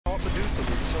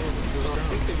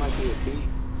might be a B.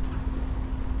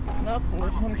 Nope,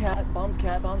 there's one cat. Bombs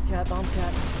cat, bombs cat, bombs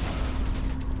cat.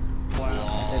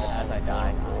 I say that as I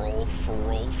die. Roll.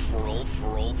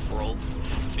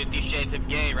 50 Shades of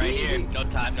Gay right here. No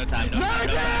time. No time. No!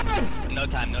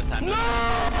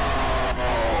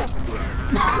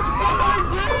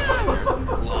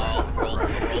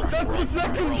 That's the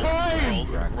second time!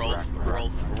 Roll.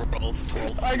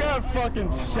 I got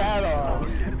fucking shat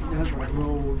on. That's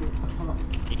rolled.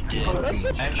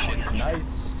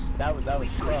 Nice. That was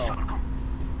slow.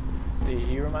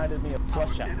 He reminded me of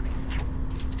Flush Out.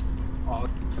 Oh,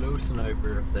 no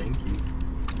sniper, thank you.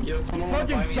 Yo, He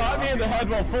fucking shot me in the head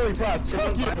while fully pressed.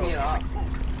 Fuck you.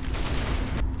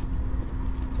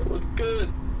 It was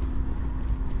good.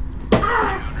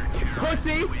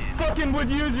 Pussy fucking would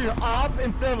use your op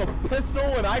instead of a pistol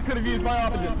when I could have used my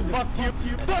op and just fuck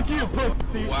you,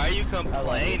 pussy. Why are you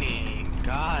complaining?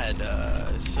 God,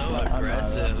 so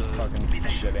aggressive. I'm just fucking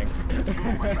shitting.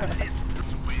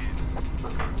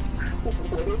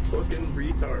 What a fucking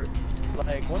retard.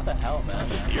 Like, what the hell, man?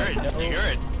 You're a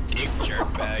dick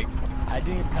jerkbag. I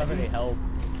didn't even have any help.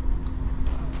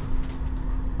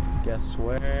 Guess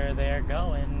where they're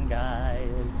going,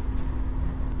 guys?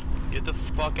 Get the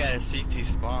fuck out of CT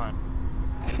spawn.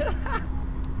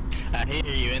 I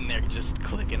hear you in there just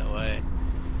clicking away.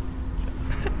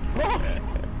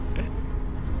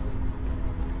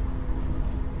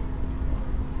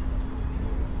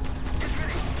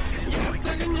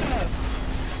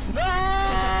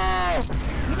 No!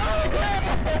 No!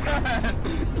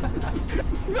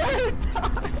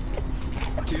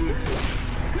 Dude.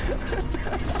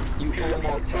 You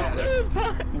almost had it.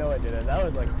 No, I didn't. That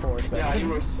was like 4 seconds. Yeah, you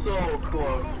were so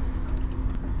close.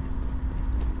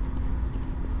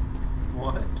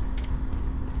 What?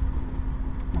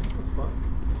 What the fuck?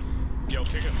 Yo,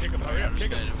 kick him, hurry up,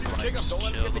 kick him, don't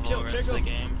let him get the kill, kick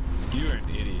him. You're an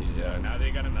idiot, yeah. Now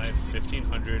they got a knife,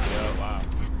 1500, yeah, wow.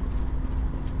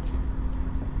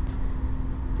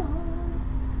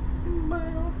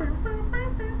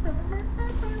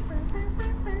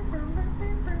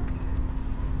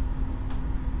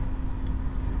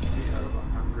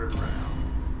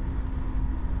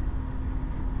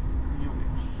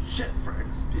 Shit for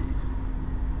XP.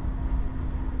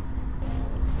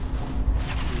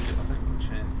 See, I think the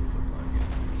chances of like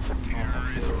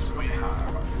kills are really high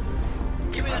if I do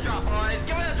that. Give me the drop, boys!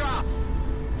 Give me the drop!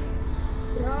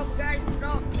 Drop, guys,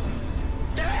 drop.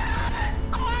 Give me it!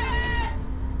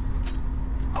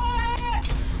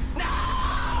 No!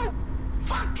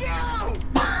 Fuck you!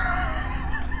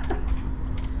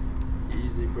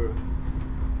 Easy, bro.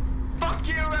 Fuck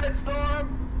you, Red Storm!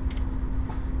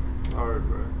 Sorry,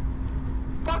 bro.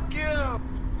 Fuck you!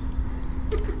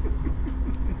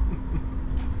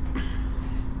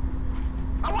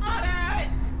 I want it!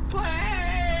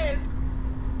 Please!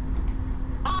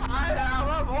 I have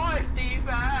a voice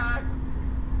defect!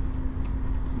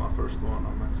 It's my first one,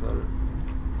 I'm excited.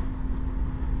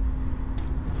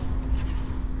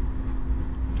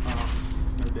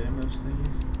 No damage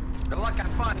thingies. Good luck,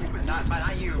 have fun, but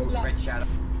not you, Red Shadow.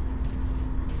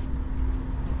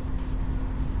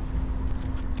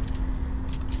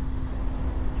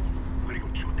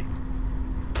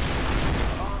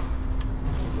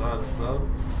 Is that a sub?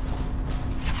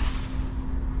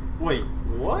 Wait,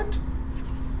 what?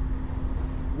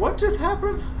 What just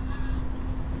happened?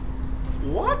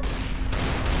 What?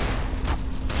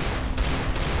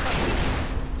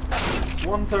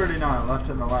 139 left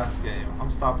in the last game. I'm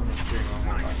stopping the stream. I'm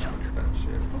not gonna look at that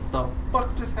shit. What the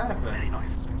fuck just happened?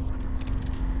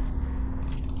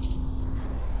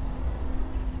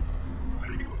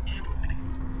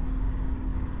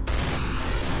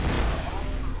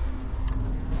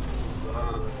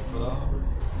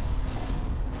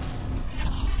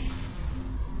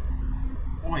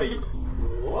 Wait,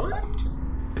 what?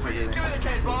 If I get it. Give me the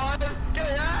case, boys! Give me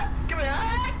that! Give me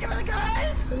that! Give me the case!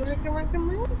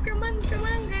 Come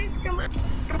on, guys, come on.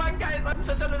 Come on, guys! I'm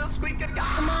such a little squeaky guy!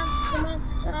 Come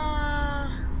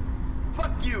on.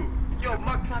 Fuck you! Yo,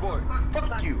 mug sport!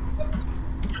 Fuck you!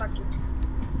 Fuck it.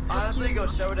 Honestly, go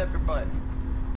show it up your butt.